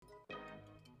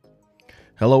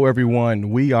Hello, everyone.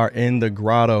 We are in the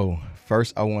grotto.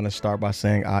 First, I want to start by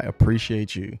saying I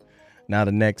appreciate you. Now,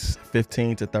 the next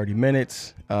 15 to 30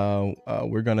 minutes, what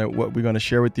we're gonna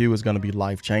share with you is gonna be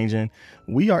life changing.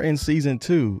 We are in season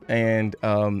 2, and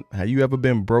have you ever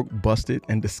been broke, busted,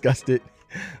 and disgusted?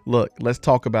 Look, let's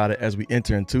talk about it as we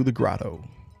enter into the grotto.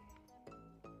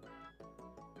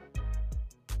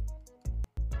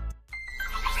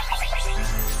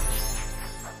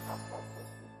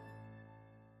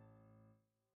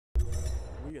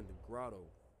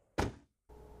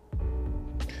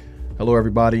 Hello,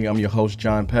 everybody. I'm your host,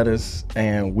 John Pettis,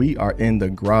 and we are in the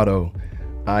grotto.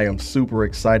 I am super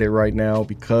excited right now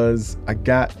because I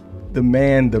got the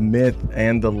man, the myth,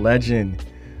 and the legend.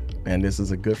 And this is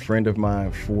a good friend of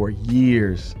mine for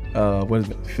years. What is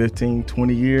it, 15,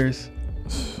 20 years?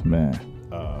 Man,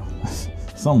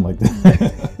 something like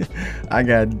that. I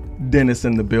got Dennis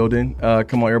in the building.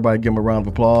 Come on, everybody, give him a round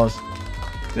of applause.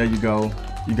 There you go.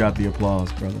 You got the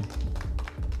applause, brother.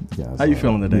 Guys, how you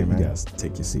feeling today, man? You guys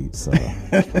take your seats. I'm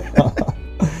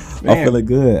feeling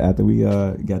good after we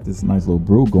got this nice little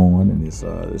brew going and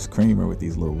this creamer with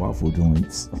these little waffle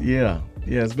joints. Yeah.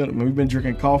 We've been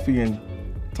drinking coffee and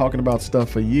talking about stuff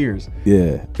for years.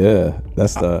 Yeah.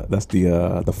 That's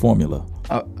the formula.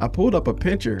 I pulled up a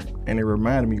picture and it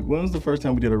reminded me. When was the first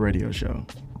time we did a radio show?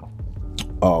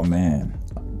 Oh man,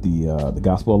 the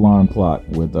Gospel Alarm Clock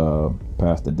with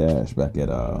Pastor Dash back at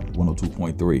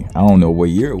 102.3. I don't know what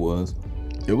year it was.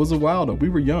 It was a while though. We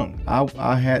were young. I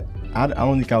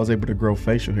don't think I was able to grow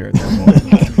facial hair at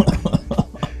that point.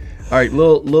 All right,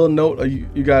 little note.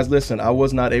 You guys listen. I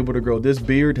was not able to grow. This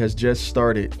beard has just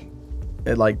started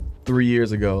at like 3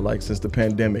 years ago. Like since the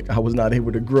pandemic, I was not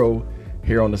able to grow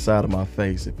hair on the side of my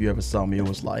face. If you ever saw me, it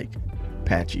was like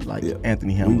patchy, like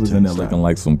Anthony Hamilton. We was in there looking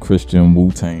like some Christian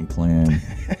Wu-Tang Clan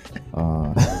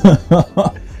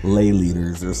lay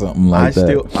leaders or something like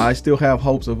that. I still have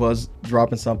hopes of us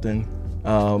dropping something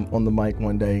on the mic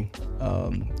one day.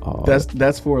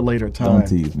 That's for a later time. Don't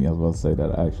tease me. I was about to say that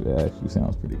actually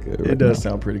sounds pretty good. Right, it does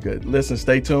sound pretty good. Listen,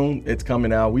 stay tuned. It's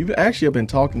coming out. We've actually been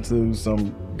talking to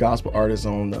some gospel artists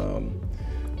on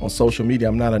social media.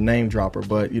 I'm not a name dropper,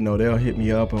 but they'll hit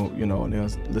me up and they'll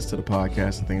listen to the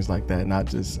podcast and things like that.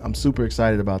 I'm super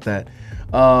excited about that.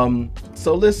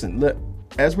 So listen,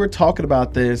 as we're talking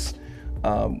about this,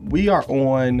 we are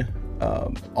on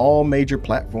all major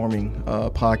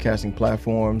podcasting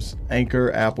platforms: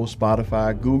 Anchor, Apple,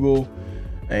 Spotify, Google,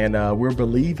 and we're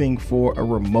believing for a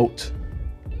remote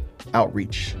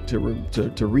outreach to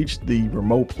reach the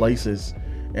remote places.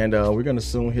 And we're going to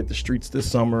soon hit the streets this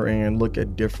summer and look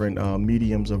at different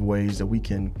mediums of ways that we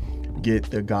can get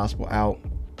the gospel out.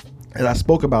 As I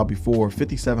spoke about before,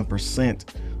 57%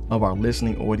 of our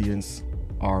listening audience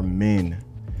are men.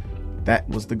 That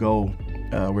was the goal.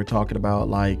 We're talking about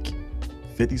like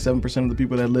 57% of the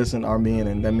people that listen are men,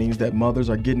 and that means that mothers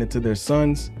are getting it to their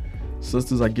sons,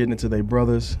 sisters are getting it to their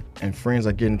brothers, and friends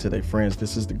are getting it to their friends.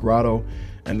 This is the grotto,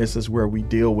 and this is where we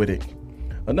deal with it.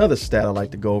 Another stat I'd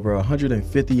like to go over: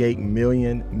 158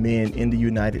 million men in the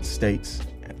United States,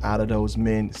 and out of those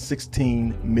men,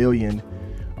 16 million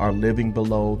are living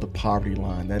below the poverty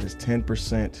line. That is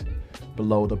 10%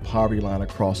 below the poverty line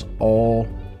across all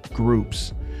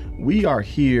groups. We are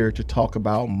here to talk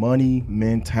about money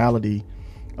mentality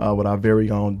with our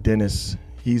very own Dennis.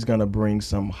 He's going to bring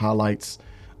some highlights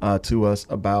to us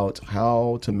about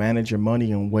how to manage your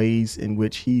money and ways in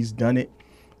which he's done it.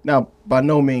 Now, by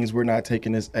no means we're not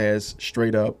taking this as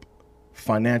straight up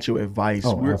financial advice.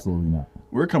 Absolutely not.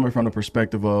 We're coming from the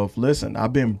perspective of, listen,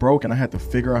 I've been broke and I had to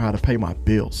figure out how to pay my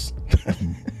bills.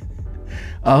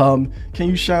 Can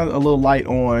you shine a little light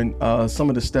on some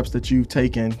of the steps that you've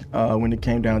taken when it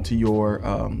came down to your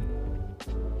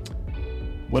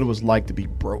what it was like to be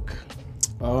broke?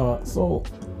 So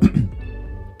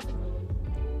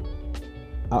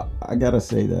I gotta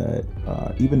say that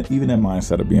even that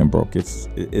mindset of being broke,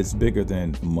 it's bigger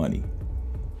than money.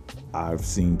 I've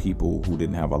seen people who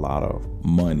didn't have a lot of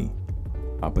money,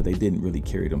 but they didn't really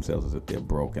carry themselves as if they're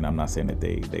broke. And I'm not saying that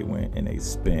they went and they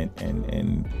spent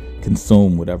and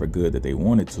consumed whatever good that they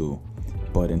wanted to,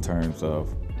 but in terms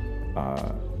of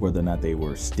whether or not they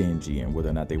were stingy and whether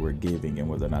or not they were giving and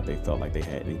whether or not they felt like they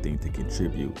had anything to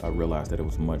contribute, I realized that it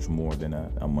was much more than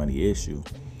a money issue.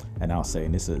 And I'll say,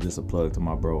 and this is a plug to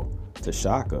my bro, to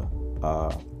Shaka.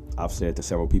 I've said to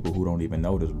several people who don't even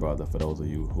know this brother, for those of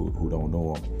you who don't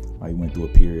know him, he went through a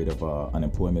period of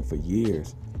unemployment for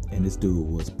years. And this dude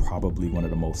was probably one of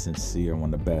the most sincere,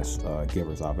 one of the best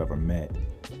givers I've ever met.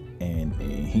 And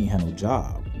he had no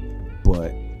job,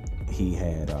 but he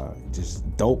had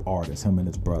just dope artists, him and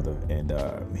his brother. And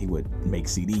he would make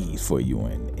CDs for you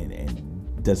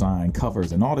and design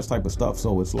covers and all this type of stuff.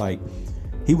 So it's like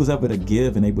he was able to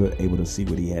give and able to see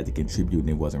what he had to contribute, and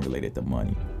it wasn't related to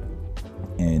money.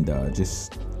 And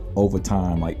just over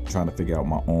time, like trying to figure out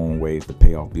my own ways to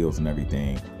pay off bills and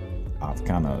everything, I've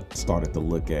kind of started to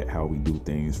look at how we do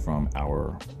things from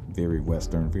our very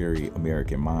Western, very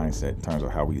American mindset in terms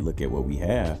of how we look at what we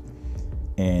have.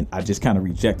 And I just kind of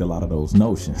reject a lot of those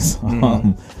notions.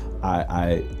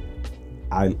 I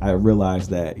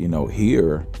realized that, you know,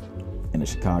 here in the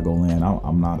Chicagoland,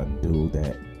 I'm not a dude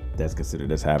that's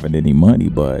considered as having any money,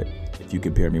 but if you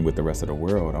compare me with the rest of the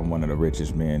world, I'm one of the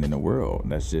richest men in the world.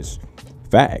 And that's just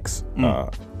facts.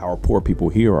 Our poor people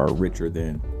here are richer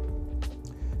than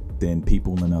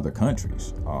people in other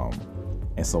countries.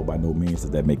 And so by no means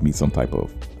does that make me some type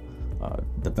of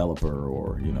developer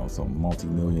or, you know, some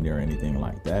multi-millionaire or anything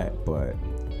like that. But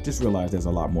I just realized there's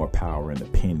a lot more power in the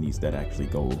pennies that actually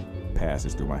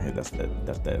passes through my head. That's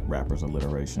that rapper's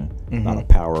alliteration. A lot of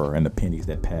power in the pennies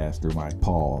that pass through my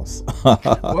paws.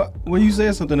 Well, you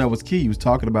said something that was key. You was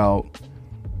talking about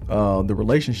the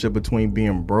relationship between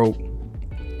being broke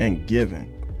and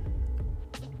giving.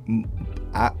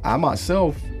 I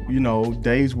myself, you know,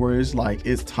 days where it's like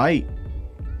it's tight.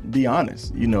 Be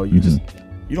honest, you know, you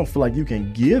don't feel like you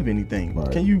can give anything.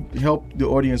 Right. Can you help the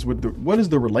audience with what is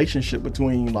the relationship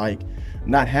between like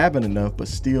not having enough but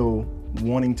still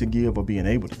wanting to give or being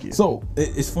able to give? So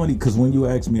it's funny because when you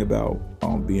ask me about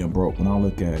being broke, when I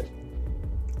look at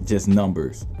just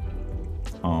numbers,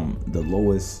 the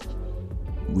lowest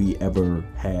we ever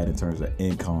had in terms of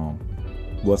income,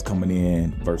 what's coming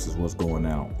in versus what's going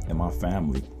out in my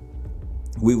family,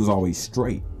 we was always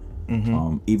straight.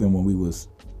 Even when we was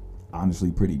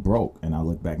honestly pretty broke. And I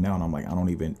look back now and I'm like, I don't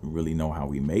even really know how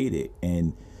we made it.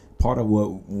 And part of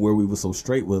where we were so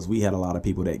straight was we had a lot of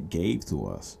people that gave to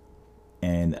us.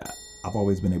 And I've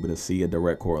always been able to see a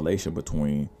direct correlation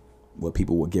between what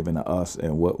people were giving to us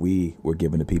and what we were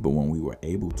giving to people when we were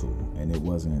able to. And it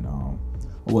wasn't, I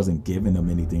wasn't giving them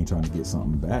anything trying to get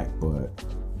something back, but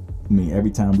I mean,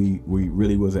 every time we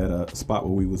really was at a spot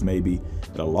where we was maybe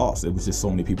at a loss, it was just so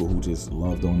many people who just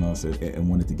loved on us and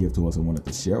wanted to give to us and wanted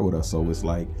to share with us. So it's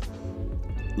like,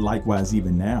 likewise,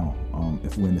 even now,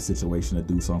 if we're in a situation to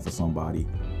do something for somebody,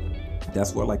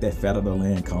 that's where like that fat of the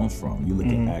land comes from. You look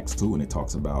at Acts 2 and it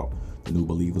talks about the new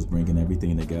believers bringing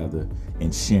everything together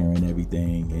and sharing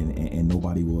everything, and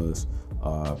nobody was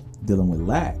dealing with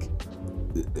lack.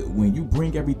 When you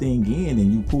bring everything in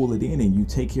and you pull it in and you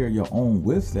take care of your own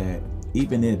with that,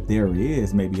 even if there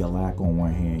is maybe a lack on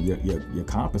one hand, you're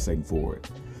compensating for it.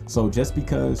 So just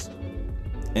because,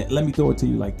 and let me throw it to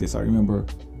you like this. I remember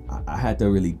I had to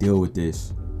really deal with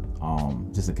this,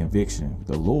 just a conviction,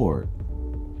 the Lord.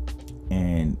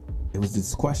 And it was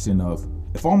this question of,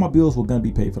 if all my bills were going to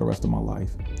be paid for the rest of my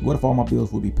life, what if all my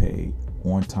bills would be paid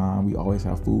on time? We always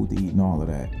have food to eat and all of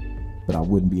that, but I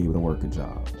wouldn't be able to work a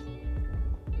job.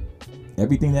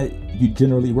 Everything that you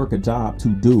generally work a job to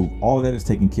do, all of that is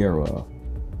taken care of,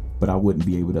 but I wouldn't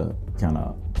be able to kind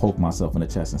of poke myself in the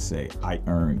chest and say, I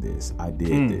earned this, I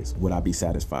did this, would I be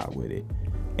satisfied with it?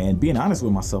 And being honest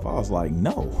with myself, I was like,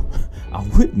 no, I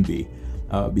wouldn't be,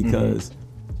 because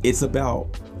it's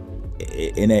about,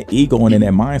 in that ego and in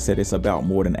that mindset, it's about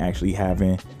more than actually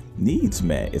having needs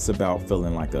met. It's about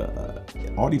feeling like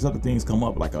all these other things come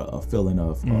up, like a feeling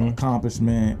of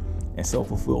accomplishment and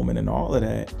self-fulfillment and all of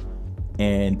that.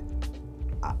 And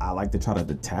I like to try to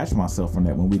detach myself from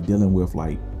that when we're dealing with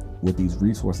like what these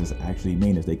resources actually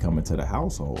mean as they come into the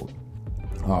household.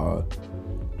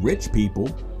 Rich people,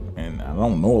 and I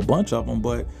don't know a bunch of them,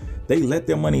 but they let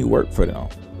their money work for them.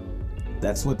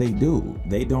 That's what they do.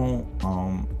 They don't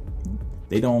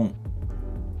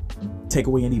take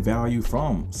away any value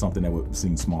from something that would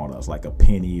seem small to us, like a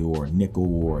penny or a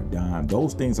nickel or a dime.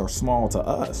 Those things are small to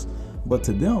us, but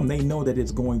to them, they know that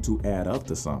it's going to add up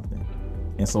to something.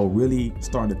 And so really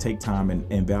starting to take time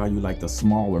and value like the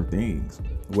smaller things,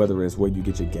 whether it's where you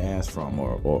get your gas from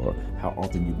or how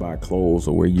often you buy clothes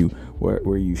or where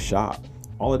you shop.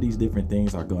 All of these different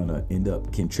things are going to end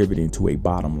up contributing to a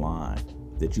bottom line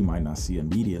that you might not see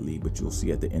immediately, but you'll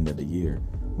see at the end of the year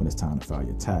when it's time to file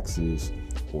your taxes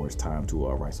or it's time to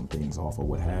write some things off or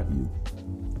what have you.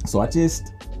 So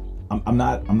I'm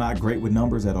not great with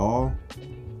numbers at all,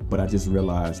 but I just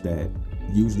realized that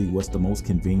usually what's the most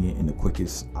convenient and the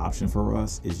quickest option for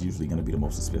us is usually going to be the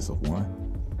most expensive one.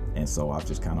 And so I've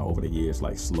just kind of over the years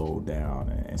like slowed down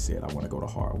and said I want to go the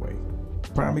hard way.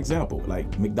 Prime example,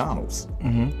 like McDonald's.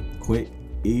 Quick,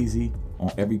 easy,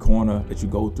 on every corner that you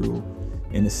go through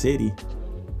in the city.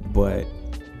 But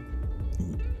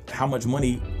how much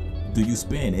money do you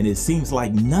spend? And it seems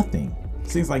like nothing. It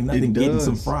seems like nothing getting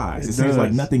some fries. It seems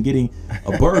like nothing getting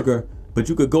a burger. But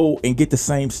you could go and get the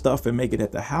same stuff and make it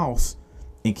at the house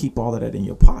and keep all of that in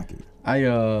your pocket.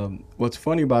 What's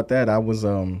funny about that, I was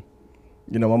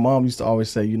you know, my mom used to always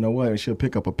say, you know what, and she'll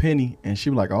pick up a penny and she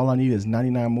was like, all I need is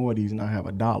 99 more of these and I have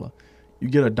 $1. You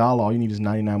get $1, all you need is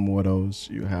 99 more of those,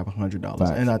 you have $100.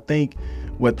 Facts. And I think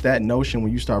with that notion,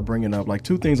 when you start bringing up, like,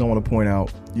 two things I want to point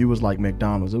out, you was like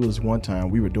McDonald's. It was one time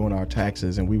we were doing our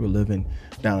taxes and we were living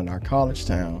down in our college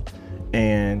town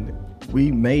and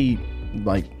we made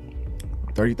like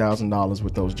 $30,000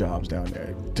 with those jobs down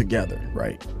there together,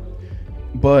 right?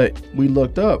 But we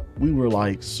looked up, we were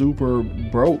like super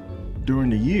broke during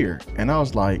the year. And I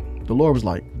was like, the Lord was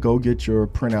like, go get your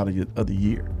printout of the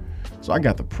year. So I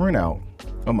got the printout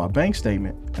of my bank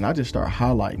statement and I just started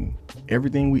highlighting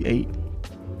everything we ate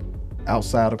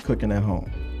outside of cooking at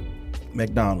home.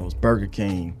 McDonald's, Burger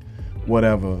King,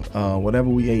 whatever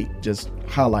we ate, just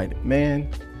highlight it.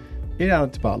 Man, it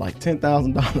out to about like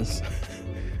 $10,000.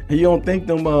 And you don't think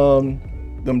them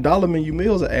dollar menu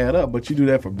meals will add up, but you do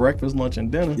that for breakfast, lunch,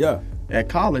 and dinner. Yeah. At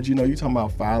college, you know, you talking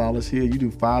about $5 here, you do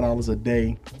 $5 a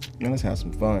day. Man, let's have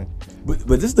some fun. But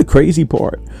this is the crazy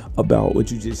part about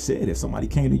what you just said. If somebody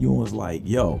came to you and was like,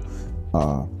 yo,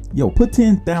 put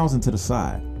 10,000 to the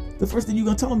side. The first thing you're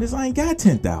gonna tell them is I ain't got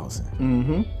 10,000.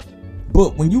 Mm-hmm.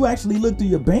 But when you actually look through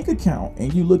your bank account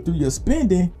and you look through your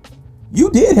spending, you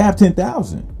did have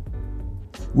 10,000.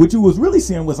 What you was really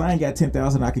saying was I ain't got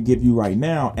 10,000 I could give you right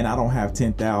now, and I don't have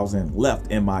 10,000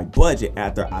 left in my budget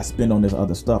after I spend on this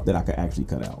other stuff that I could actually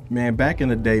cut out. Man, back in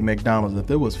the day, McDonald's, if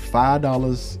it was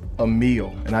 $5 a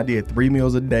meal, and I did 3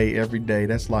 meals a day every day,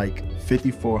 that's like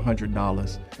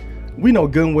 $5,400. We know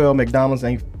good and well McDonald's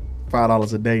ain't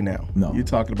 $5 a day now. No. You're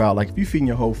talking about, like, if you feeding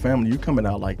your whole family, you're coming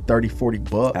out like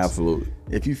 $30-40. Absolutely.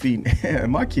 If you feed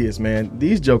my kids, man,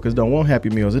 these jokers don't want Happy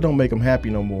Meals. It don't make them happy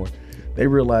no more. They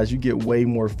realize you get way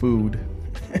more food.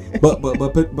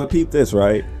 but peep this,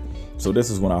 right? So this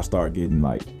is when I start getting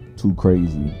like too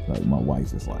crazy. Like my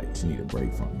wife is like, she need a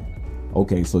break from me.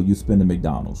 Okay, so you spend the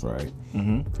McDonald's, right?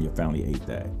 Mm-hmm. Your family ate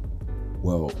that.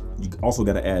 Well, you also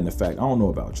got to add in the fact, I don't know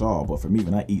about y'all, but for me,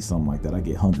 when I eat something like that, I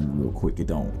get hungry real quick. It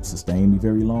don't sustain me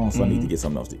very long, so I need to get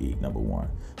something else to eat, number one.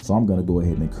 So I'm going to go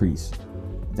ahead and increase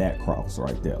that cross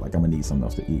right there. Like I'm going to need something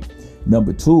else to eat.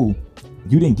 Number two,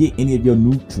 you didn't get any of your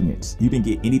nutrients. You didn't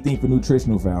get anything for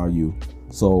nutritional value.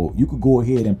 So you could go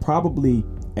ahead and probably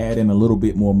add in a little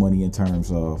bit more money in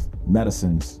terms of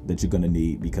medicines that you're going to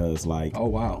need because, like, oh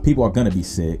wow, people are going to be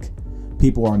sick.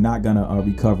 People are not going to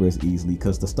recover as easily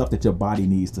because the stuff that your body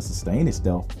needs to sustain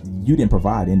itself, you didn't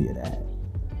provide any of that.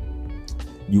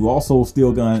 You also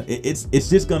still gonna, it's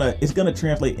gonna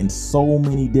translate in so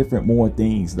many different more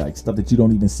things, like stuff that you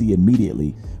don't even see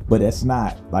immediately. But it's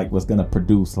not like what's gonna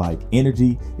produce like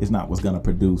energy. It's not what's gonna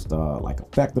produce like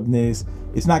effectiveness.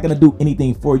 It's not gonna do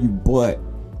anything for you but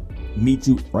meet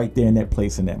you right there in that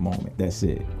place in that moment. That's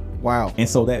it. Wow. And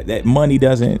so that money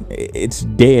it's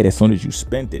dead as soon as you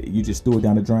spent it. You just threw it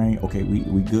down the drain. Okay,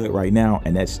 we good right now,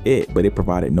 and that's it. But it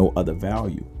provided no other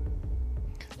value.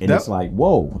 And it's like,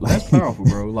 whoa, that's powerful,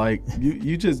 bro. Like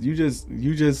you just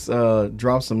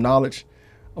dropped some knowledge.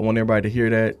 I want everybody to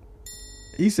hear that.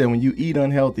 He said when you eat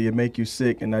unhealthy, it make you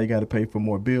sick, and now you got to pay for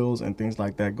more bills and things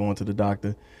like that. Going to the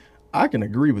doctor, I can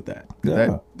agree with that.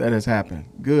 Yeah. That has happened.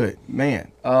 Good,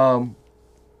 man.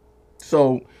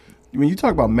 So when you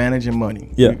talk about managing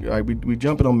money, yeah, we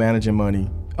jumping on managing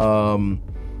money.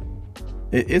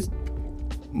 It's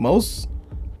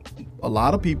a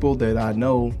lot of people that I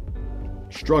know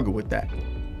struggle with that.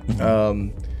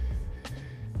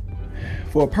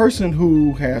 For a person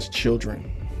who has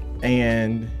children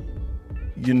and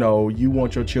you know you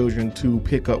want your children to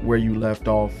pick up where you left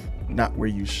off, not where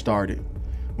you started,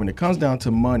 when it comes down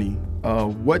to money,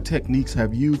 what techniques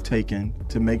have you taken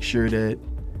to make sure that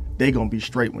they're gonna be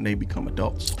straight when they become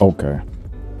adults? Okay,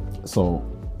 so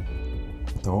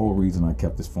the whole reason I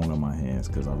kept this phone in my hands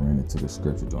because I ran into the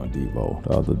scripture during Devo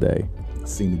the other day. I've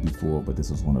seen it before, but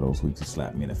this was one of those weeks he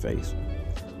slapped me in the face.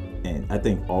 And I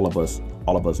think all of us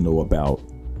know about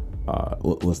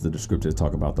what was the scripture to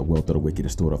talk about the wealth of the wicked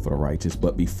is stored up for the righteous.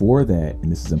 But before that,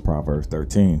 and this is in Proverbs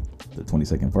 13, the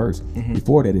 22nd verse,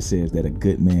 before that it says that a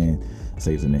good man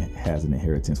saves and has an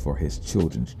inheritance for his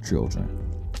children's children.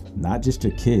 Not just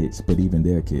your kids, but even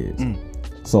their kids.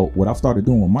 So what I've started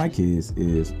doing with my kids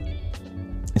is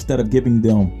instead of giving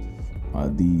them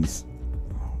these,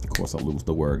 of course I lose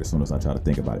the word as soon as I try to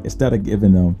think about it. Instead of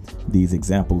giving them these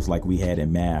examples like we had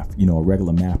in math, you know, a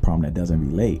regular math problem that doesn't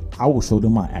relate, I will show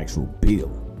them my actual bill.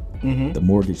 The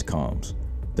mortgage comes,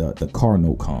 the car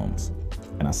note comes,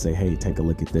 and I say, hey, take a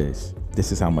look at this.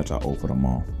 This is how much I owe for the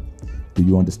month. Do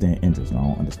you understand interest? No, I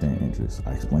don't understand interest.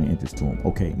 I explain interest to them.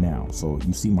 Okay, now, so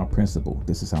you see my principal.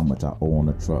 This is how much I owe on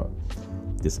the truck.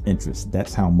 This interest,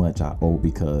 that's how much I owe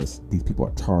because these people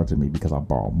are charging me because I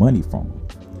borrowed money from them.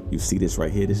 You see this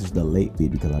right here? This is the late fee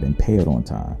because I didn't pay it on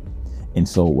time. And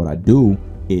so what I do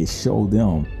is show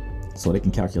them so they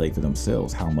can calculate for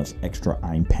themselves how much extra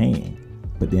I'm paying.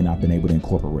 But then I've been able to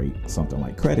incorporate something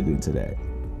like credit into that.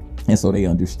 And so they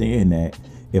understand that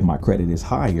if my credit is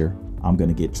higher, I'm going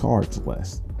to get charged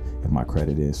less. If my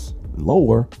credit is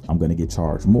lower, I'm going to get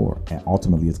charged more. And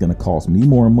ultimately, it's going to cost me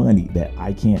more money that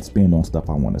I can't spend on stuff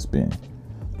I want to spend.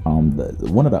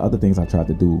 One of the other things I tried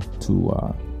to do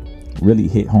to really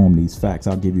hit home these facts,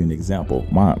 I'll give you an example.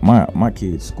 My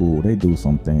kids' school, they do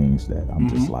some things that I'm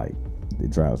just like, it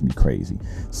drives me crazy.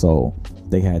 So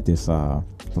they had this for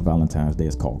Valentine's Day,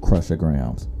 it's called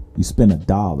Crush-A-Grams. You spend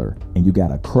 $1 and you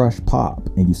got a Crush Pop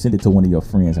and you send it to one of your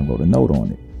friends and wrote a note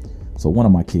on it. So one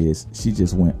of my kids, she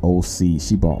just went OC.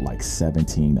 She bought like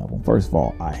 17 of them. First of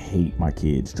all, I hate my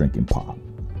kids drinking pop.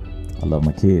 I love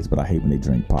my kids, but I hate when they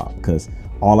drink pop because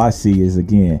all I see is,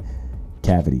 again,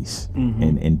 cavities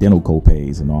and dental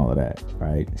copays and all of that,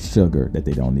 right? Sugar that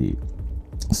they don't need.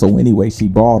 So anyway, she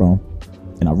bought them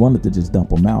and I wanted to just dump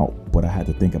them out, but I had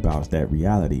to think about that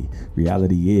reality.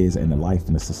 Reality is, and the life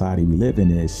and the society we live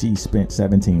in is, she spent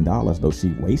 $17, though she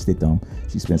wasted them.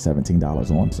 She spent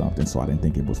 $17 on something, so I didn't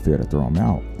think it was fair to throw them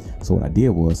out. So what I did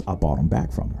was I bought them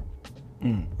back from her.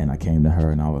 And I came to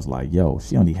her and I was like, yo,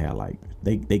 she only had like,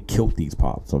 they killed these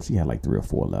pops. So she had like 3 or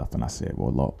 4 left. And I said,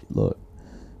 well, look,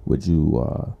 would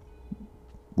you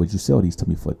sell these to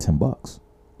me for $10?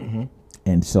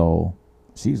 And so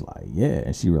she's like, yeah.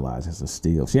 And she realized it's a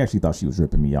steal. She actually thought she was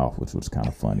ripping me off, which was kind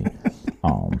of funny.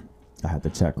 I had to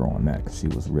check her on that because she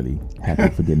was really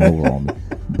happy for getting over on me.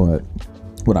 But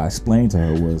what I explained to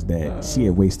her was that she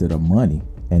had wasted her money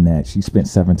and that she spent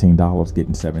 $17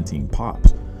 getting 17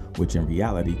 pops, which in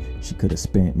reality, she could have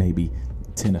spent maybe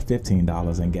 $10 or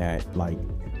 $15 and got like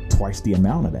twice the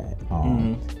amount of that.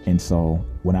 And so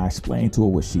when I explained to her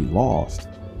what she lost,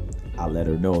 I let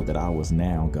her know that I was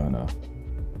now gonna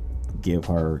give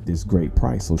her this great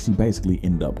price. So she basically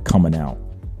ended up coming out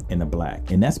in the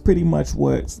black. And that's pretty much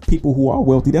what people who are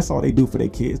wealthy, that's all they do for their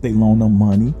kids. They loan them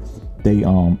money. They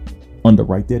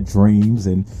underwrite their dreams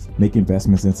and make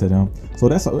investments into them. So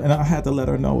and I had to let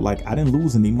her know, like, I didn't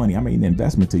lose any money. I made an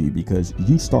investment to you because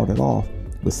you started off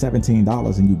with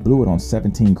 $17 and you blew it on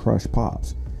 17 Crush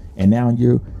Pops. And now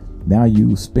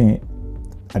you spent,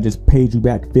 I just paid you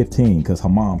back 15 because her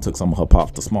mom took some of her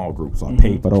pops to small groups. So I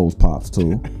paid for those pops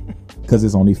too because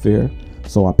it's only fair.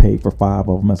 So I paid for 5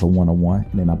 of them as a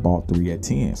 1-on-1, and then I bought 3 at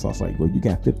 10. So I was like, well, you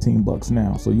got $15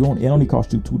 now. So it only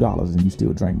cost you $2 and you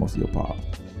still drank most of your pops.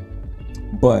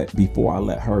 But before I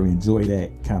let her enjoy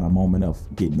that kind of moment of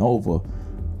getting over,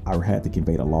 I had to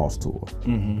convey the loss to her.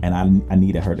 And I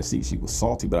needed her to see, she was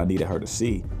salty, but I needed her to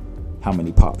see how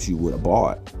many pops you would have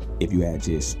bought if you had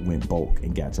just went bulk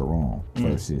and got your own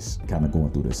versus kind of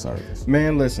going through this service.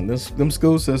 Man, listen, them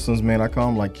school systems, man, I call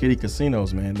them like kiddie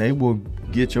casinos, man. They will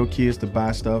get your kids to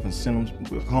buy stuff and send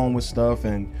them home with stuff,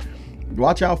 and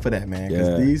watch out for that, man,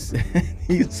 because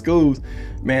these schools,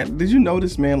 man, did you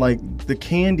notice, man, like the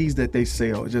candies that they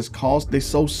sell just they're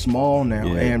so small now.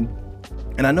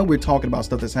 And I know we're talking about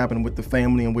stuff that's happening with the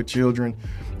family and with children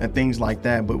and things like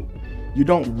that, but you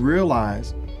don't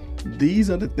realize these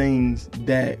are the things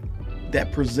that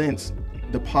presents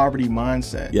the poverty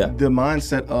mindset. The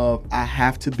mindset of, I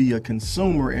have to be a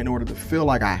consumer in order to feel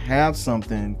like I have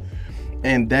something.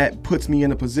 And that puts me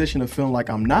in a position of feeling like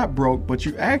I'm not broke, but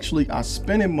you actually are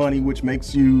spending money, which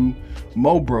makes you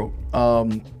more broke.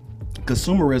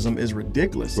 Consumerism is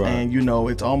ridiculous. And,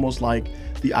 it's almost like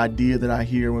the idea that I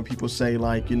hear when people say,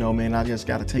 like, man, I just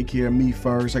got to take care of me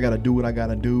first. I got to do what I got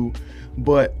to do.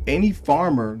 But any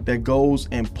farmer that goes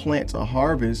and plants a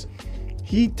harvest,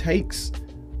 he takes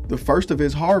the first of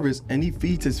his harvest and he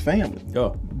feeds his family.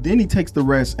 Then he takes the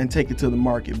rest and take it to the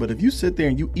market. But if you sit there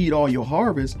and you eat all your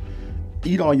harvest,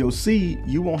 eat all your seed,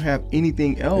 you won't have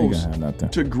anything else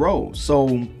to grow.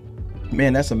 So,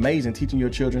 man, that's amazing, teaching your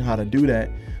children how to do that.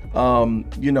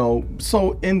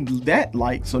 So in that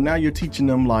light, so now you're teaching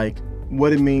them like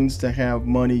what it means to have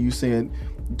money. You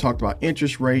talked about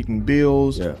interest rate and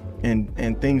bills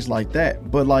and things like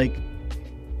that. But like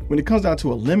when it comes down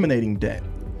to eliminating debt,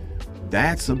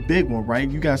 that's a big one, right?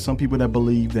 You got some people that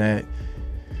believe that,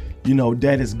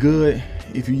 debt is good.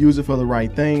 If you use it for the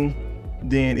right thing,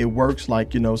 then it works.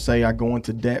 Like, say I go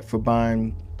into debt for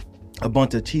buying a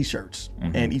bunch of t-shirts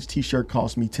and each t-shirt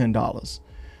costs me $10.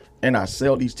 And I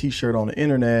sell each t-shirt on the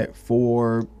internet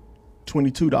for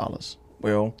 $22.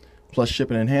 Well, plus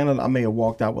shipping and handling, I may have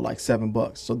walked out with like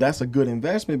 $7. So that's a good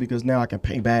investment because now I can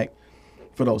pay back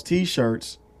for those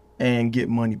t-shirts and get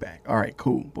money back. All right,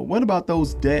 cool. But what about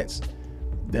those debts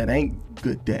that ain't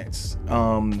good debts?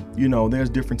 You know, there's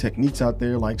different techniques out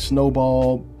there like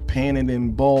snowball, paying it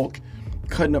in bulk,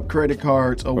 cutting up credit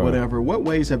cards or whatever. What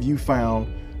ways have you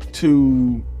found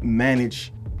to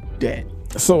manage debt?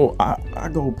 So I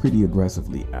go pretty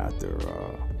aggressively after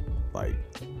like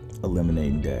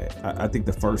eliminating debt. I think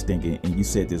the first thing, and you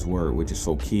said this word, which is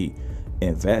so key,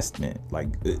 investment. Like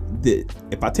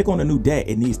if I take on a new debt,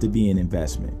 it needs to be an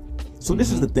investment. So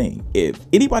this is the thing. If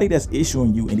anybody that's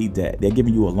issuing you any debt, they're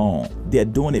giving you a loan, they're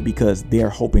doing it because they're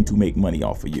hoping to make money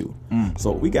off of you.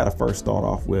 So we got to first start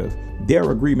off with their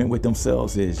agreement with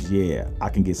themselves is, yeah, I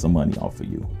can get some money off of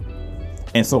you.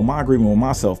 And so my agreement with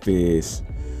myself is,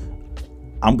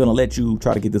 I'm going to let you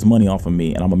try to get this money off of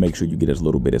me, and I'm going to make sure you get as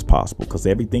little bit as possible, because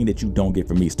everything that you don't get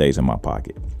from me stays in my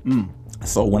pocket.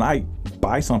 So when I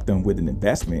buy something with an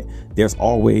investment, there's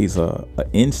always a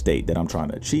end state that I'm trying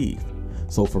to achieve.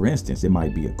 So for instance, it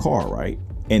might be a car, right?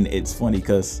 And it's funny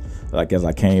because like as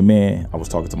I came in, I was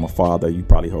talking to my father. You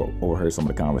probably overheard some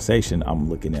of the conversation. I'm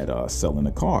looking at selling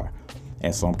a car.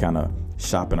 And so I'm kind of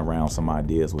shopping around some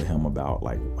ideas with him about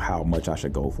like how much I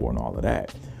should go for and all of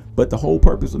that. But the whole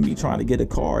purpose of me trying to get a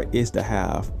car is to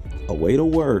have a way to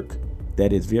work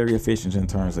that is very efficient in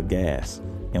terms of gas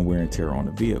and wear and tear on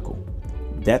the vehicle.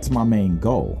 That's my main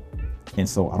goal. And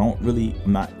so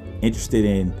I'm not interested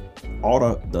in all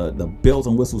the bells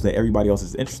and whistles that everybody else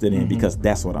is interested in, because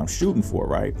that's what I'm shooting for,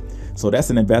 right? So that's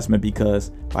an investment,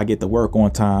 because if I get to work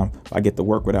on time, if I get to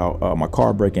work without my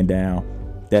car breaking down,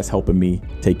 that's helping me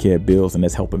take care of bills, and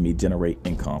that's helping me generate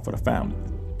income for the family.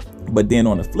 But then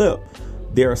on the flip,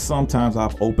 there are sometimes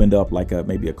I've opened up like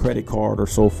maybe a credit card or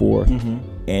so forth.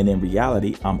 And in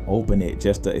reality, I'm opening it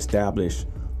just to establish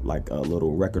like a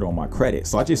little record on my credit.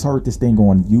 So I just heard this thing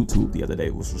on YouTube the other day,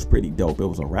 which was pretty dope. It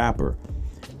was a rapper,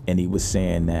 and he was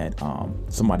saying that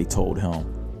somebody told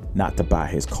him not to buy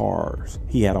his cars.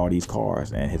 He had all these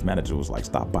cars, and his manager was like,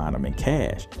 stop buying them in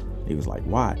cash. He was like,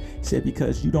 why? He said,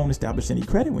 because you don't establish any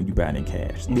credit when you buy it in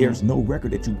cash. There's no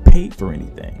record that you paid for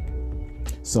anything.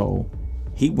 So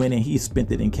he went and he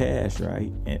spent it in cash,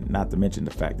 right? And not to mention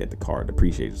the fact that the car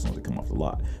depreciates as soon as it comes off the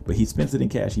lot. But he spends it in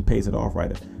cash, he pays it off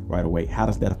right away. How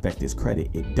does that affect his credit?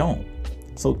 It don't.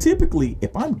 So typically,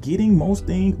 if I'm getting most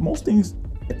things,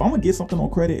 if I'm gonna get something on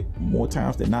credit, more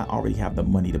times than not, I already have the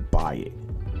money to buy it.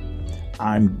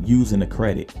 I'm using the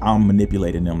credit. I'm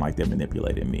manipulating them like they're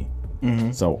manipulating me.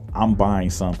 So I'm buying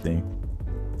something,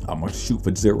 I'm gonna shoot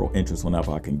for 0 interest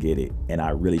whenever I can get it, and I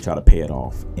really try to pay it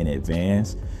off in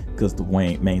advance, because the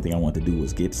main thing I want to do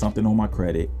was get something on my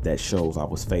credit that shows I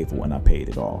was faithful and I paid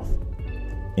it off.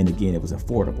 And again, it was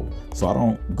affordable. So I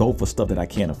don't go for stuff that I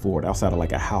can't afford outside of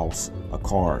like a house, a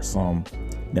car, some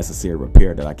necessary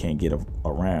repair that I can't get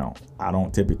around. I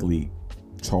don't typically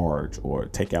charge or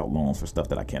take out loans for stuff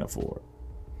that I can't afford.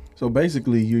 So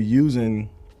basically, you're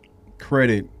using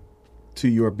credit to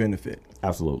your benefit.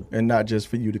 Absolutely. And not just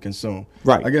for you to consume.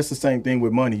 Right. I guess the same thing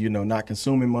with money, not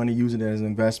consuming money, using it as an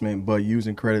investment, but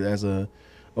using credit as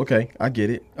okay, I get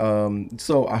it.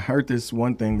 So I heard this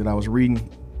one thing that I was reading.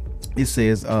 It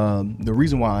says the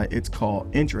reason why it's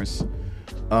called interest,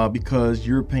 because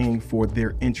you're paying for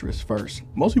their interest first.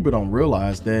 Most people don't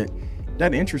realize that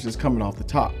interest is coming off the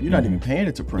top. You're not even paying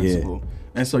it to principal.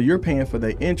 And so you're paying for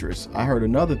the interest. I heard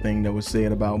another thing that was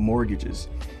said about mortgages.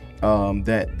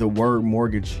 That the word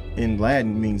mortgage in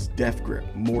Latin means death grip,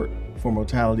 mort for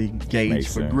mortality, gauge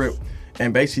Makes for sense. grip,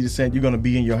 and basically just saying you're going to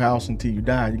be in your house until you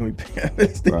die. You're going to be paying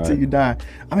this thing until you die.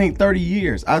 I mean, 30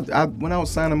 years. I when I was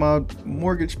signing my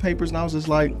mortgage papers, and I was just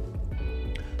like,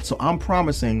 so I'm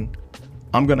promising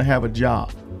I'm going to have a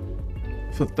job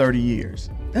for 30 years.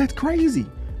 That's crazy.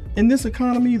 In this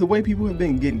economy, the way people have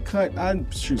been getting cut,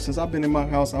 since I've been in my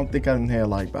house, I think I've had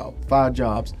like about 5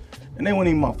 jobs. And they weren't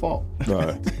even my fault.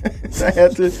 Right.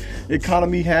 The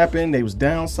economy happened. They was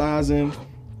downsizing,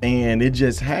 and it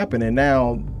just happened. And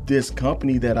now this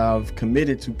company that I've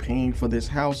committed to paying for this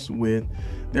house with,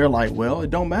 they're like, well,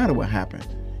 it don't matter what happened.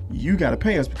 You got to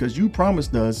pay us because you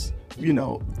promised us,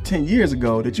 10 years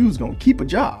ago that you was going to keep a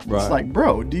job. Right. It's like,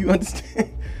 bro, do you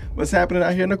understand what's happening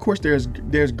out here? And of course, there's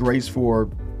grace for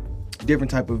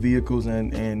different type of vehicles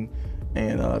and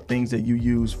things that you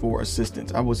use for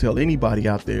assistance. I would tell anybody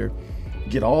out there,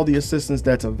 get all the assistance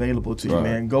that's available to you,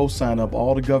 man. Go sign up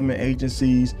all the government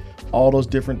agencies, all those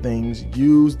different things.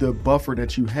 Use the buffer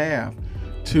that you have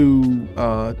to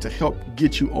help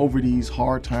get you over these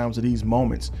hard times or these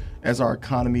moments as our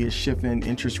economy is shifting,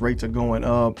 interest rates are going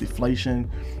up, deflation,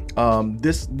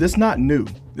 This not new.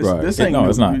 This ain't new.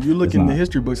 It's not. You look in the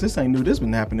history books, this ain't new. This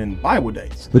been happening in Bible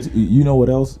days. But you know what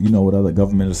else? You know what other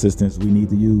government assistance we need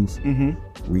to use?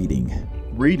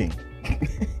 Reading.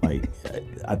 Like,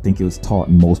 I think it was taught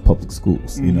in most public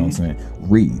schools. You know what I'm saying?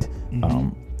 Read.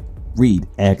 Read,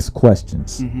 ask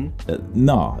questions.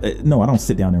 No, I don't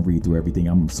sit down and read through everything.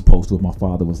 I'm supposed to. If my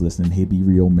father was listening, he'd be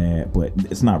real mad, but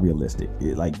it's not realistic.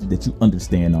 Like, that you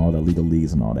understand all the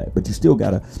legalese and all that, but you still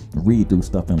gotta read through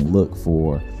stuff and look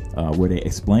for where they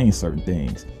explain certain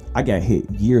things. I got hit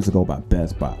years ago by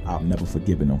Best Buy. I've never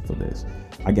forgiven them for this.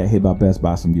 I got hit by Best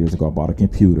Buy some years ago. I bought a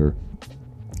computer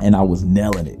and I was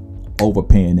nailing it,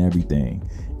 overpaying everything,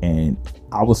 and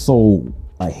I was so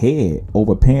ahead,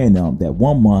 overpaying them, that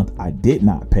one month I did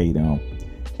not pay them,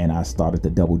 and I started to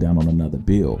double down on another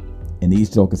bill. And these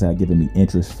jokers had given me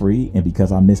interest free, and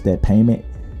because I missed that payment,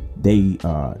 they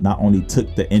not only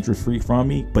took the interest free from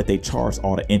me, but they charged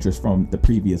all the interest from the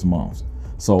previous months.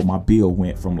 So my bill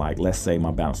went from, like, let's say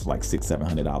my balance was like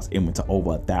 $600-700, it went to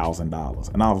over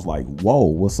 $1,000, and I was like, whoa,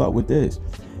 what's up with this?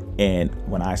 And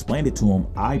when I explained it to them,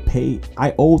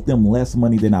 I owed them less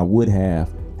money than I would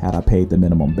have had I paid the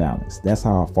minimum balance. That's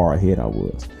how far ahead I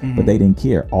was. But they didn't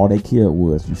care. All they cared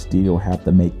was you still have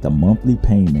to make the monthly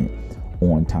payment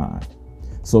on time.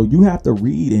 So you have to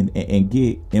read and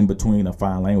get in between a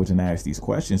fine language and ask these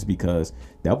questions, because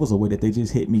that was a way that they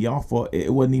just hit me off for.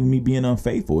 It wasn't even me being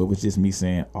unfaithful. It was just me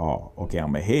saying, oh, okay,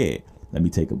 I'm ahead. Let me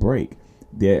take a break.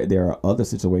 There are other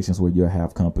situations where you'll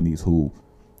have companies who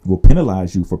will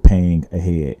penalize you for paying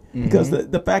ahead. Because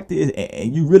the fact is,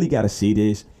 and you really got to see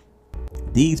this,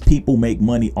 these people make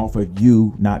money off of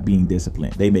you not being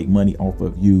disciplined. They make money off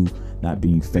of you not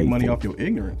being faithful. Money off your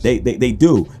ignorance. They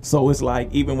do. So it's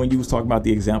like, even when you was talking about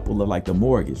the example of, like, the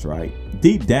mortgage, right?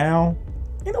 Deep down,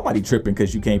 ain't nobody tripping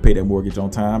because you can't pay that mortgage on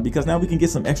time, because now we can get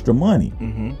some extra money.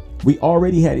 We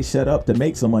already had it set up to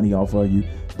make some money off of you,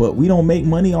 but we don't make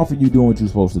money off of you doing what you're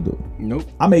supposed to do. Nope.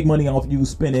 I make money off of you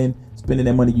spending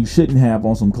that money you shouldn't have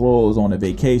on some clothes, on a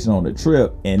vacation, on a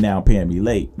trip, and now paying me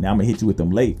late. Now I'm gonna hit you with them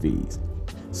late fees.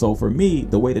 So for me,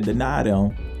 the way to deny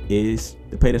them is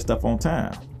to pay the stuff on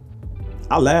time.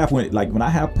 I laugh when I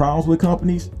have problems with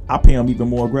companies, I pay them even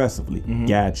more aggressively.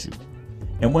 Got you.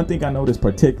 And one thing I noticed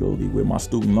particularly with my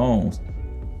student loans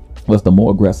was the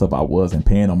more aggressive I was in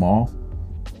paying them off,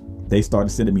 they started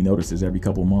sending me notices every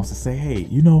couple of months to say, hey,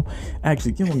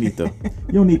 actually, you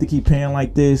don't need to keep paying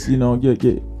like this.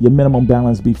 Your minimum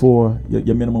balance before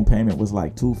your minimum payment was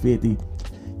like $250.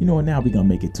 Now we're gonna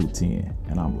make it $210.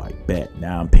 And I'm like, bet.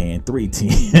 Now I'm paying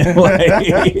 $310.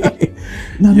 Like,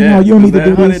 no, you don't need to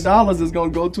do this. $100 is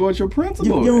gonna go towards your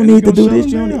principal. You don't need to do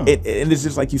this. And it's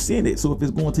just like you said it. So if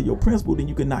it's going to your principal, then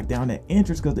you can knock down that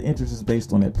interest, because the interest is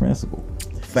based on that principal.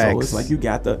 Facts. So it's like you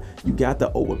got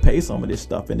to overpay some of this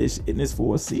stuff, and it's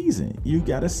for a season. You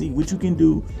got to see what you can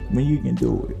do when you can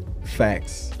do it.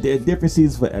 Facts. There are different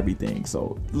seasons for everything.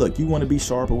 So look, you want to be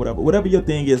sharp or whatever your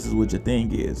thing is what your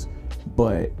thing is.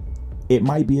 But it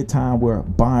might be a time where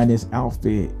buying this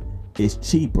outfit is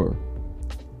cheaper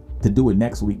to do it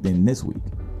next week than this week.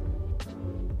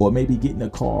 Or maybe getting a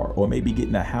car, or maybe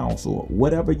getting a house, or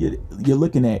whatever you're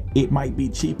looking at. It might be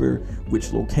cheaper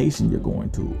which location you're going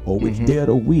to, or which day of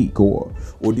the week, or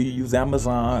do you use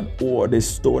Amazon or this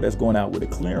store that's going out with a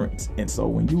clearance. And so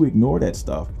when you ignore that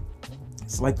stuff,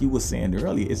 it's like you were saying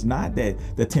earlier, it's not that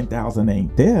the $10,000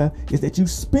 ain't there, it's that you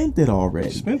spent it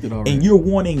already. And you're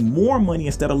wanting more money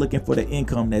instead of looking for the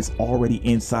income that's already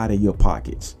inside of your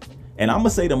pockets. And I'm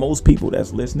gonna say to most people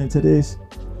that's listening to this,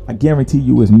 I guarantee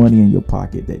you there's money in your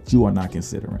pocket that you are not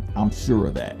considering. I'm sure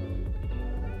of that.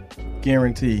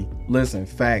 Guarantee. Listen,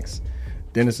 facts.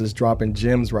 Dennis is dropping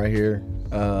gems right here.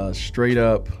 Straight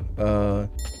up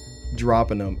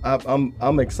dropping them.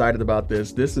 I'm excited about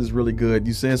this. This is really good.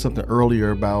 You said something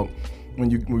earlier about when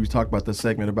we talked about the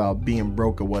segment about being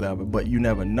broke or whatever, but you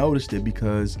never noticed it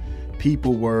because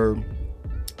people were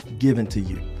given to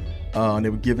you. They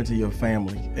were given to your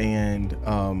family. And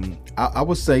I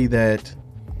would say that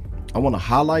I want to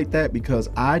highlight that because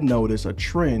I notice a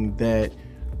trend that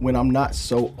when I'm not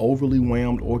so overly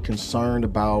whelmed or concerned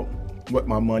about what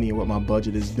my money and what my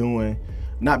budget is doing,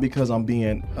 not because I'm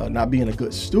not being a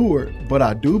good steward, but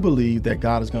I do believe that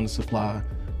God is going to supply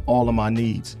all of my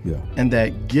needs. Yeah. And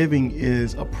that giving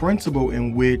is a principle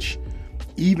in which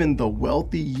even the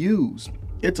wealthy use.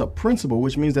 It's a principle,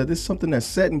 which means that this is something that's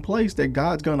set in place that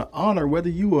God's going to honor, whether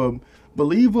you are a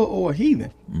believer or a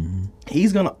heathen. Mm-hmm.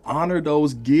 He's going to honor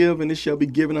those give, and it shall be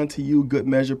given unto you, good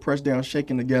measure, pressed down,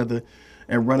 shaken together,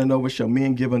 and running over shall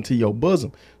men give unto your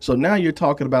bosom. So now you're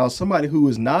talking about somebody who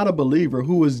is not a believer,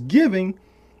 who is giving,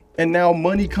 and now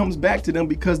money comes back to them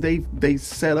because they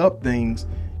set up things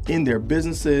in their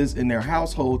businesses, in their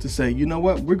household, to say, you know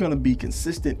what, we're going to be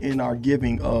consistent in our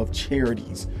giving of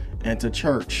charities and to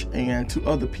church and to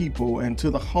other people and to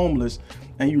the homeless.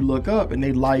 And you look up and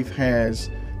their life has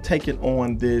taken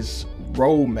on this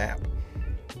roadmap.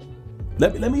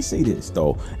 Let me say this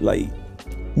though, like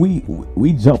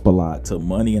we jump a lot to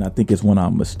money, and I think it's one of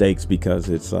our mistakes, because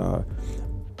it's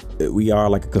we are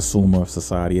like a consumer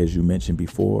society, as you mentioned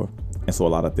before, and so a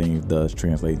lot of things does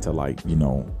translate to, like, you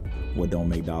know, what don't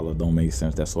make dollars don't make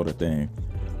sense, that sort of thing.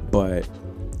 But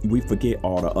we forget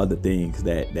all the other things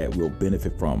that we'll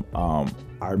benefit from.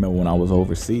 I remember when I was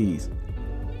overseas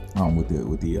with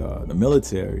the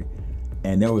military,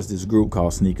 and there was this group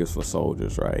called Sneakers for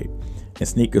Soldiers, right? And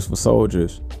Sneakers for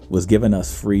Soldiers was giving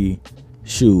us free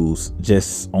shoes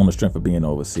just on the strength of being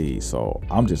overseas. So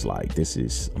I'm just like, this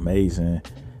is amazing.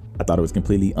 I thought it was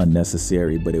completely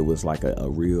unnecessary, but it was like a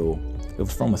real, it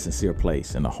was from a sincere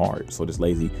place in the heart. So this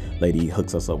lady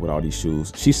hooks us up with all these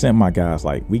shoes. She sent my guys,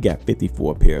 like, we got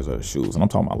 54 pairs of shoes, and I'm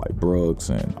talking about like Brooks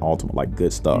and Ultimate, like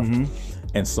good stuff.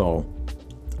 And so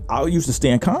I used to stay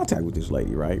in contact with this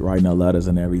lady, right? Writing her letters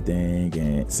and everything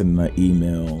and sending her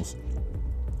emails.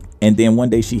 And then one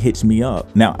day she hits me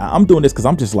up. Now I'm doing this because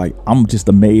I'm just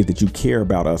amazed that you care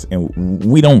about us, and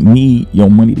we don't need your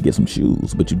money to get some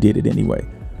shoes, but you did it anyway.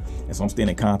 And so I'm staying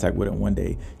in contact with her. One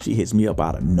day she hits me up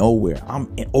out of nowhere.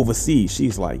 I'm overseas.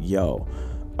 She's like, yo,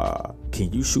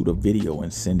 can you shoot a video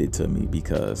and send it to me,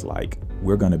 because like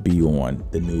we're gonna be on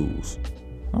the news.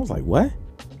 I was like, what?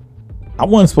 I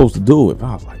wasn't supposed to do it, but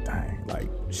I was like, dang, like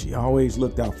she always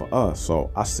looked out for us. So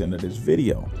I sent her this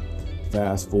video.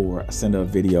 Fast forward, I send her a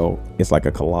video. It's like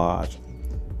a collage.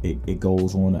 It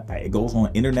goes on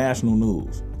international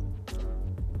news.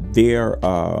 Their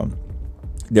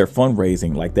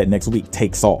fundraising, like that next week,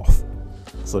 takes off.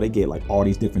 So they get like all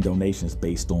these different donations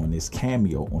based on this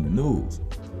cameo on the news.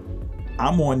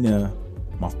 I'm on there.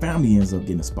 My family ends up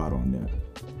getting a spot on there.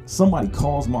 Somebody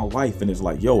calls my wife and is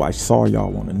like, yo, I saw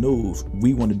y'all on the news.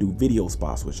 We want to do video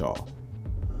spots with y'all.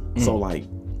 So like,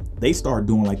 they start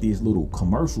doing like these little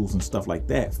commercials and stuff like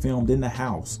that, filmed in the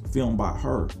house, filmed by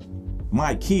her.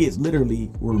 My kids literally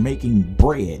were making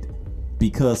bread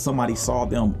because somebody saw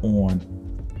them on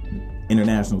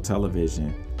international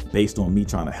television based on me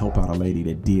trying to help out a lady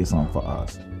that did something for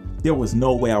us. There was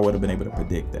no way I would have been able to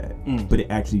predict that, but it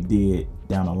actually did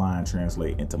down the line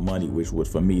translate into money, which was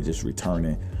for me just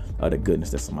returning the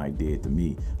goodness that somebody did to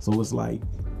me. So it's like,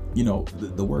 you know,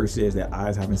 the word says that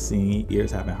eyes haven't seen, ears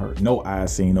haven't heard. No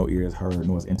eyes seen, no ears heard,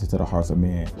 nor has entered to the hearts of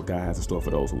men what God has in store for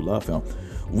those who love him.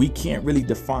 We can't really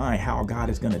define how God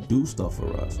is going to do stuff for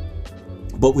us.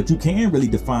 But what you can really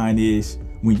define is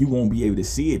when you won't be able to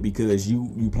see it because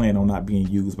you plan on not being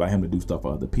used by him to do stuff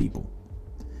for other people.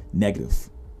 Negative.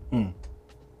 You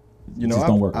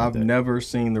know, I've never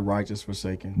seen the righteous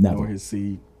forsaken, nor his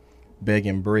seed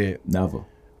begging bread. Never.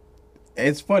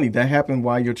 It's funny that happened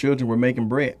while your children were making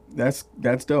bread. That's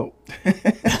dope.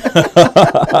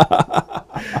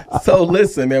 So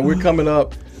listen, man, we're coming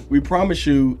up. We promise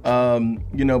you,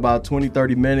 about 20,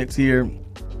 30 minutes here,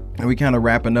 and we kind of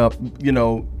wrapping up. You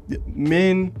know,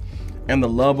 men and the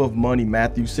love of money.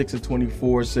 Matthew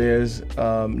 6:24 says,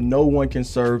 no one can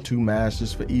serve two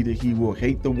masters, for either he will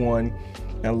hate the one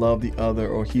and love the other,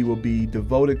 or he will be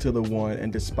devoted to the one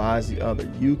and despise the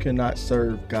other. You cannot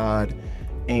serve God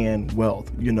and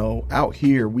wealth. You know, out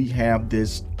here we have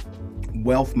this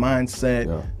wealth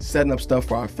mindset, setting up stuff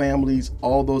for our families,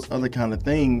 all those other kind of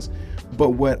things. But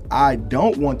what I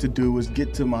don't want to do is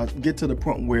get to the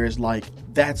point where it's like,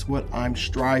 that's what I'm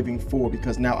striving for,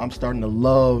 because now I'm starting to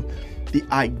love the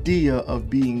idea of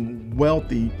being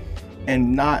wealthy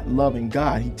and not loving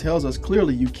God. He tells us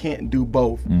clearly you can't do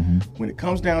both. When it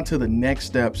comes down to the next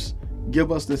steps,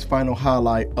 give us this final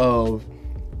highlight of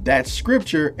that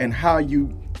scripture and how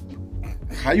you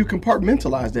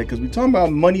compartmentalize that, because we're talking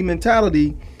about money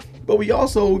mentality, but we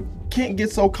also can't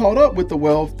get so caught up with the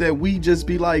wealth that we just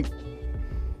be like,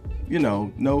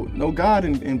 no God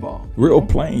involved. Real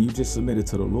plain, you just submit it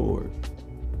to the Lord.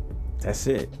 That's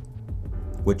it.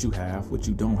 What you have, what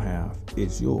you don't have,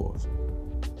 it's yours.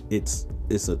 It's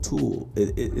a tool.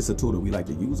 It's a tool that we like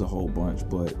to use a whole bunch,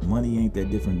 but money ain't that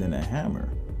different than a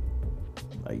hammer.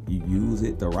 Like, you use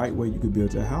it the right way, you can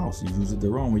build your house. You use it the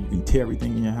wrong way, you can tear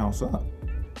everything in your house up.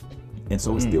 And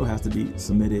so it still has to be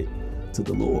submitted to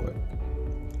the Lord.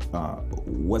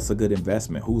 What's a good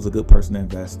investment? Who's a good person to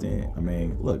invest in? I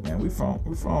mean, look, man, we're from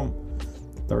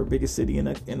the third biggest city in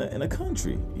a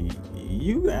country.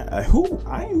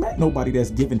 I ain't met nobody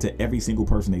that's given to every single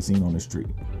person they seen on the street.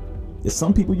 There's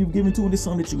some people you've given to, and there's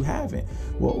some that you haven't.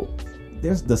 Well,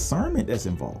 there's discernment that's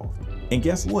involved. And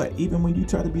guess what? Even when you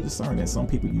try to be discerning, some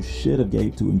people you should have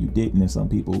gave to and you didn't, and some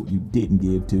people you didn't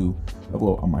give to.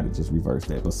 Well, I might have just reversed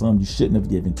that, but some you shouldn't have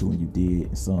given to and you did,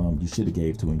 and some you should have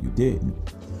gave to and you didn't.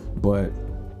 But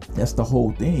that's the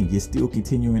whole thing. You're still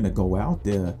continuing to go out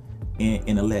there and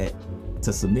elect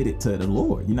to submit it to the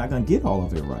Lord. You're not gonna get all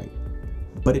of it right,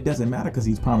 but it doesn't matter because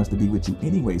He's promised to be with you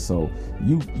anyway. So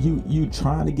you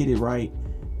trying to get it right.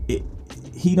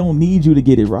 He don't need you to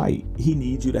get it right. He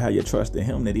needs you to have your trust in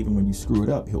Him that even when you screw it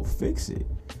up, He'll fix it.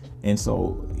 And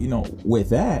so, with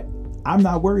that, I'm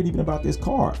not worried even about this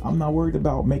car. I'm not worried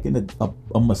about making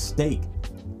a mistake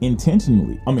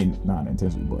intentionally. I mean, not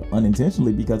intentionally, but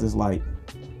unintentionally, because it's like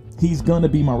He's gonna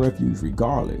be my refuge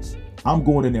regardless. I'm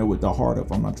going in there with the heart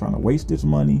of, I'm not trying to waste this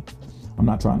money. I'm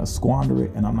not trying to squander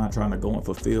it, and I'm not trying to go and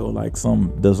fulfill like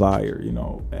some desire.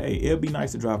 Hey, it'd be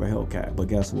nice to drive a Hellcat, but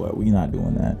guess what? We're not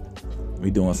doing that. We're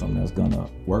doing something that's gonna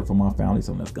work for my family,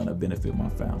 something that's gonna benefit my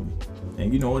family.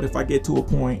 And you know what? If I get to a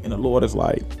point and the Lord is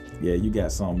like, yeah, you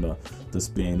got something to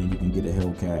spend, and you can get a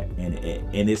Hellcat,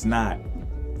 and it's not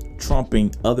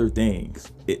trumping other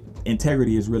things.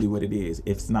 Integrity is really what it is.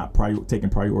 If it's not taking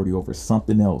priority over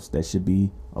something else that should be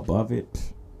above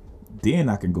it, then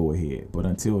I can go ahead. But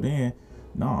until then,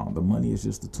 no, the money is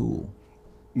just a tool.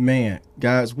 Man,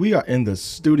 guys, we are in the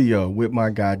studio with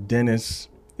my guy Dennis.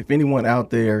 If anyone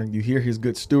out there, you hear his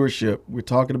good stewardship, we're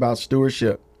talking about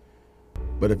stewardship.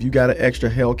 But if you got an extra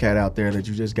Hellcat out there that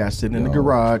you just got sitting in the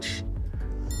garage,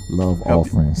 love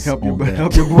offerings. Help your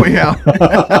boy out.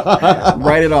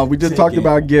 Write it off. We just talked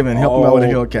about giving. Help him out with a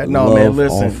Hellcat. No, man,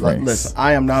 listen.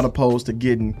 I am not opposed to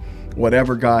getting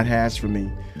whatever God has for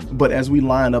me. But as we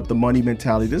line up the money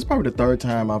mentality, this is probably the third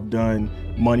time I've done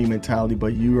money mentality,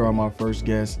 but you are my first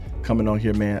guest coming on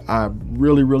here, man. I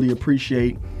really, really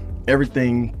appreciate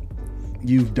everything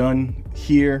you've done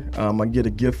here. I get a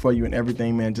gift for you and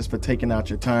everything, man, just for taking out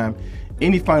your time.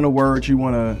 Any final words you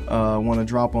want to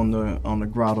drop on the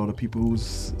grotto, the people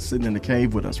who's sitting in the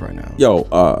cave with us right now? Yo,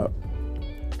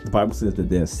 the Bible says that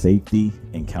there's safety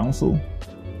and counsel.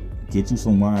 Get you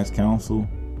some wise counsel.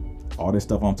 All this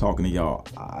stuff I'm talking to y'all,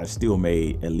 I still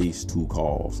made at least 2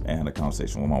 calls and had a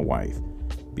conversation with my wife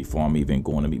before I'm even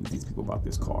going to meet with these people about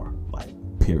this car, like,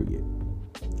 period.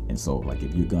 And so, like,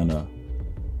 if you're gonna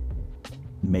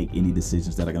make any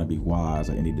decisions that are gonna be wise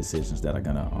or any decisions that are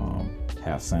gonna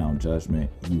have sound judgment,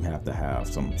 you have to have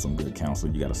some good counsel.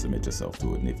 You got to submit yourself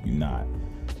to it, and if you're not,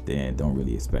 then don't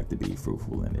really expect to be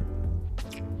fruitful in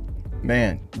it.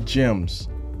 Man, gems,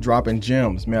 dropping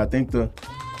gems, man. I think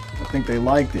they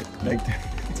liked it.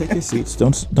 Take your seats.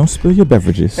 Don't spill your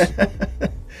beverages.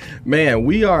 Man,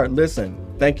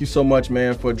 listen, thank you so much,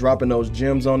 man, for dropping those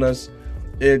gems on us.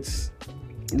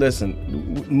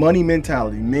 Listen, money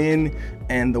mentality, men,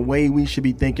 and the way we should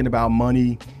be thinking about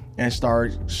money and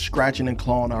start scratching and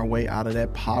clawing our way out of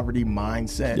that poverty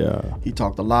mindset. Yeah. He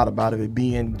talked a lot about it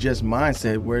being just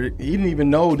mindset, where he didn't even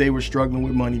know they were struggling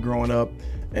with money growing up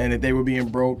and that they were being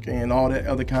broke and all that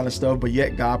other kind of stuff, but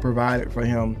yet God provided for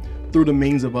him through the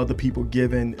means of other people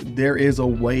giving. There is a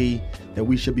way that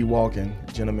we should be walking,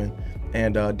 gentlemen,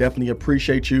 and definitely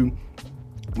appreciate you.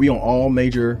 We on all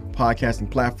major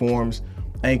podcasting platforms,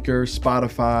 Anchor,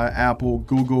 Spotify, Apple,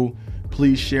 Google.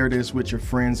 Please share this with your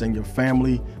friends and your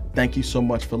family. Thank you so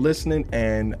much for listening,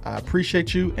 and I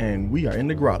appreciate you, and we are in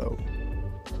the grotto.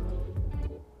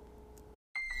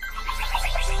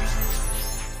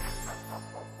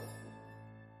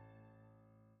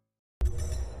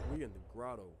 We in the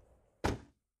grotto.